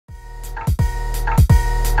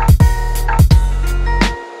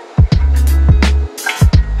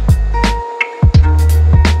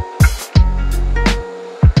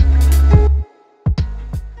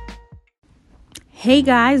Hey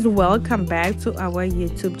guys, welcome back to our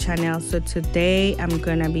YouTube channel. So today I'm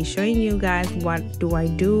gonna be showing you guys what do I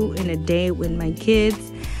do in a day with my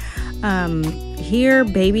kids. Here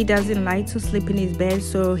baby doesn't like to sleep in his bed,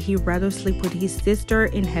 so he rather sleep with his sister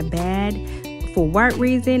in her bed. For what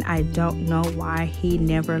reason? I don't know why he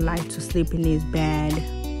never liked to sleep in his bed.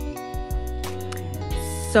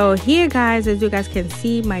 So here guys, as you guys can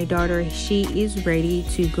see, my daughter, she is ready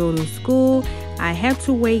to go to school. I have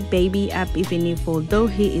to wake baby up even if although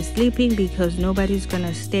he is sleeping, because nobody's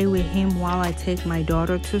gonna stay with him while I take my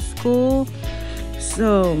daughter to school.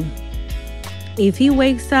 So if he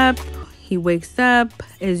wakes up, he wakes up.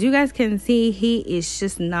 As you guys can see, he is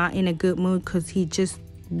just not in a good mood because he just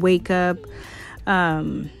wake up.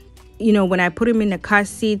 When I put him in the car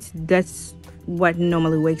seat, that's what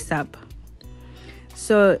normally wakes up.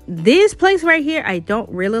 So this place right here, I don't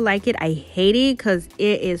really like it. I hate it because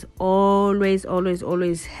it is always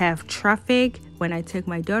have traffic. When I take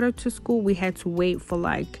my daughter to school, we had to wait for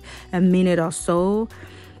like a minute or so.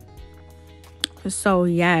 So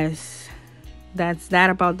yes, that's that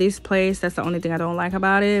about this place. That's the only thing I don't like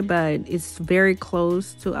about it, but it's very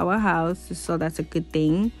close to our house, so that's a good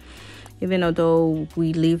thing. Even though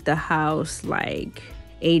we leave the house like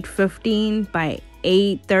 8:15, by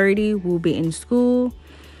 8:30 we'll be in school.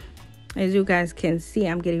 As you guys can see,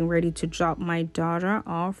 I'm getting ready to drop my daughter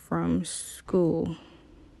off from school.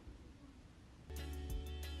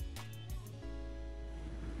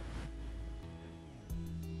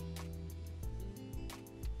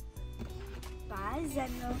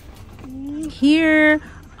 Here,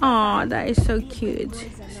 oh, that is so cute.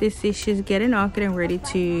 Sissy, she's getting off, getting ready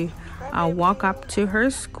to walk up to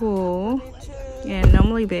her school. And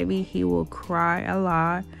normally baby, he will cry a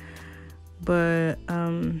lot, but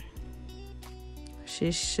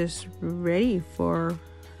she's just ready for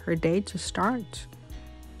her day to start.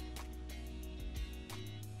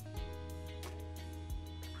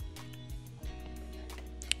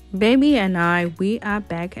 Baby and we are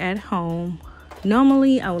back at home.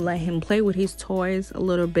 Normally I would let him play with his toys a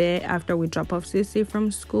little bit after we drop off Sissy from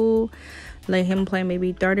school. Let him play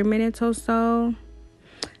maybe 30 minutes or so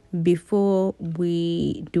before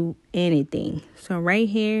we do anything. So right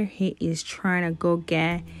here, he is trying to go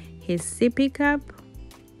get his sippy cup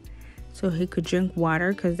so he could drink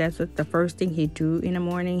water, because that's what the first thing he do in the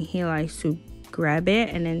morning. He likes to grab it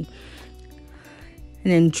and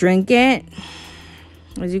then drink it.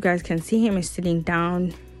 As you guys can see, him is sitting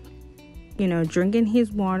down, drinking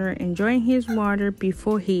his water, enjoying his water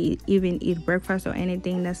before he even eat breakfast or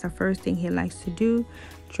anything. That's the first thing he likes to do.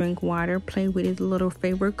 Drink water, play with his little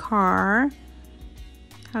favorite car.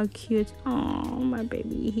 How cute. Oh, my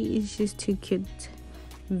baby, he is just too cute.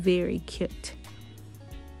 Very cute.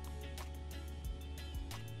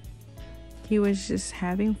 He was just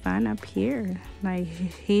having fun up here. Like,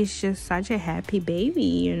 he's just such a happy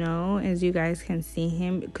baby, as you guys can see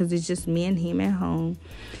him, because it's just me and him at home.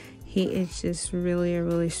 He is just really a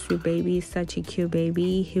really sweet baby, such a cute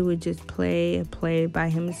baby. He would just play by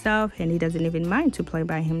himself, and he doesn't even mind to play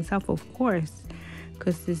by himself, of course,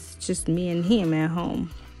 because it's just me and him at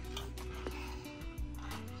home.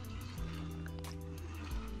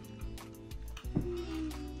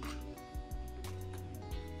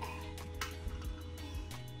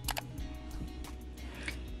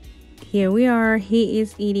 Here we are. He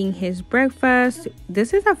is eating his breakfast.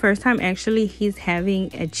 This is the first time actually he's having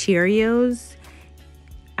a Cheerios.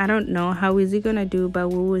 I don't know how is he gonna do, but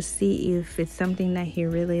we will see if it's something that he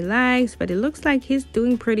really likes. But it looks like he's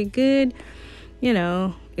doing pretty good,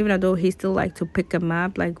 even though he still like to pick them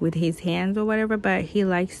up like with his hands or whatever, but he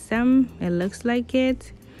likes them. It looks like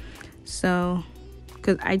it. So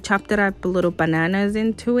because I chopped it up a little bananas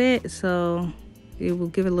into it, so it will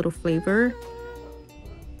give a little flavor.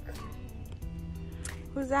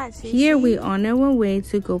 Who's that, Cece? Here we on our way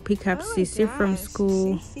to go pick up Sissy from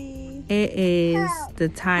school. Cece. It is the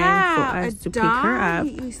time for us to pick her up.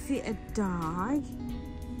 You see a dog?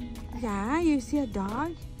 Yeah, you see a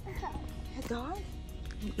dog? A dog?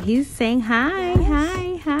 He's saying hi,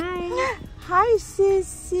 hi, hi. Hi,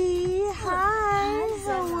 Sissy. Hi,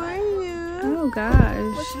 how are you? Oh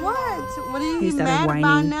gosh. What are you mad whining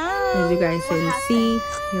about now? As you guys can see,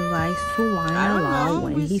 he likes to whine a lot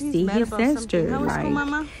when he sees his sister.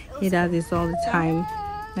 Like, he does this all the time.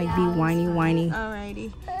 Like, be whiny.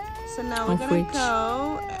 Alrighty. So now we're gonna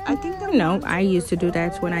go. I think I used to do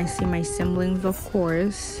that when I see my siblings, of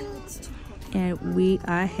course. And we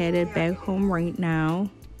are headed back home right now.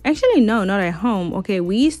 Actually, no, not at home. Okay,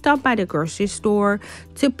 we stopped by the grocery store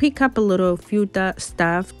to pick up a few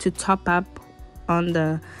stuff to top up on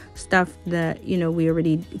the stuff that we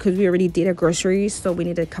already did our groceries, so we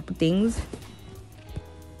needed a couple things.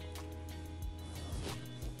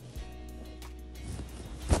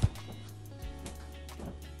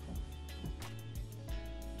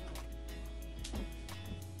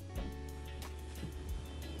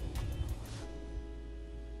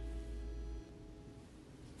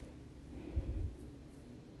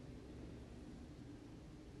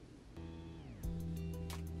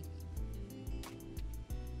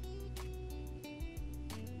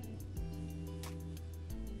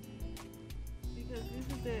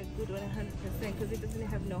 good one 100% because it doesn't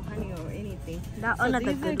have no honey or anything. That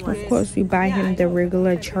another good one. Of course, we buy him the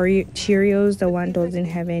regular Cheerios. The one doesn't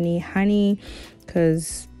have any honey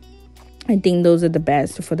because I think those are the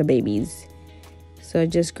best for the babies. So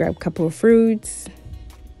just grab a couple of fruits,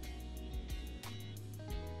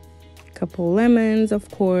 a couple lemons, of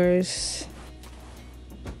course,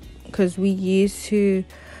 because we use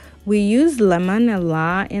lemon a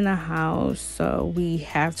lot in the house, so we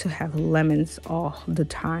have to have lemons all the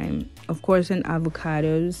time. Of course, and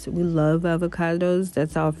avocados. We love avocados.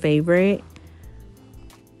 That's our favorite.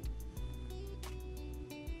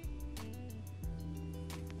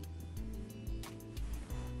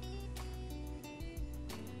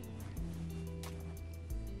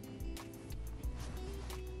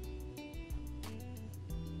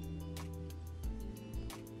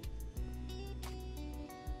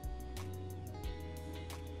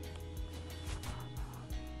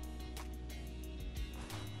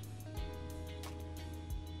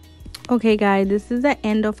 Okay guys, this is the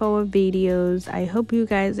end of our videos. I hope you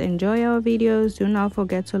guys enjoy our videos. Do not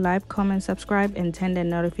forget to like, comment, subscribe, and turn the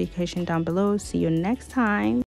notification down below. See you next time.